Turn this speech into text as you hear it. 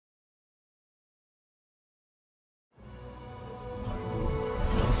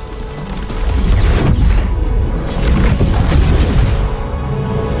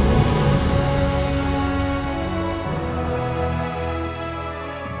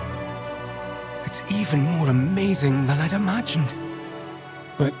It's even more amazing than I'd imagined.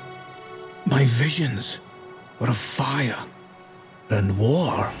 But my visions were of fire and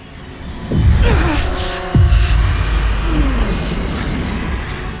war.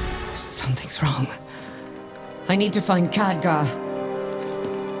 Something's wrong. I need to find Khadgar.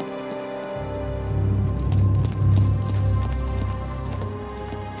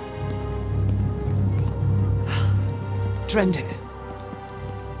 Drendon.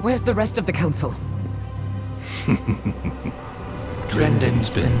 Where's the rest of the council? Drendon's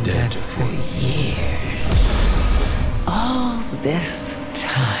been dead for years. All this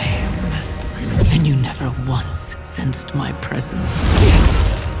time. And you never once sensed my presence.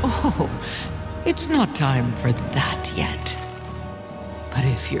 Oh, it's not time for that yet. But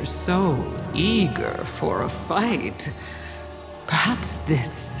if you're so eager for a fight, perhaps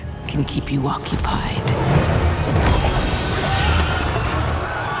this can keep you occupied.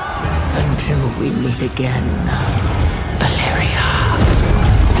 Until we meet again, Alleria.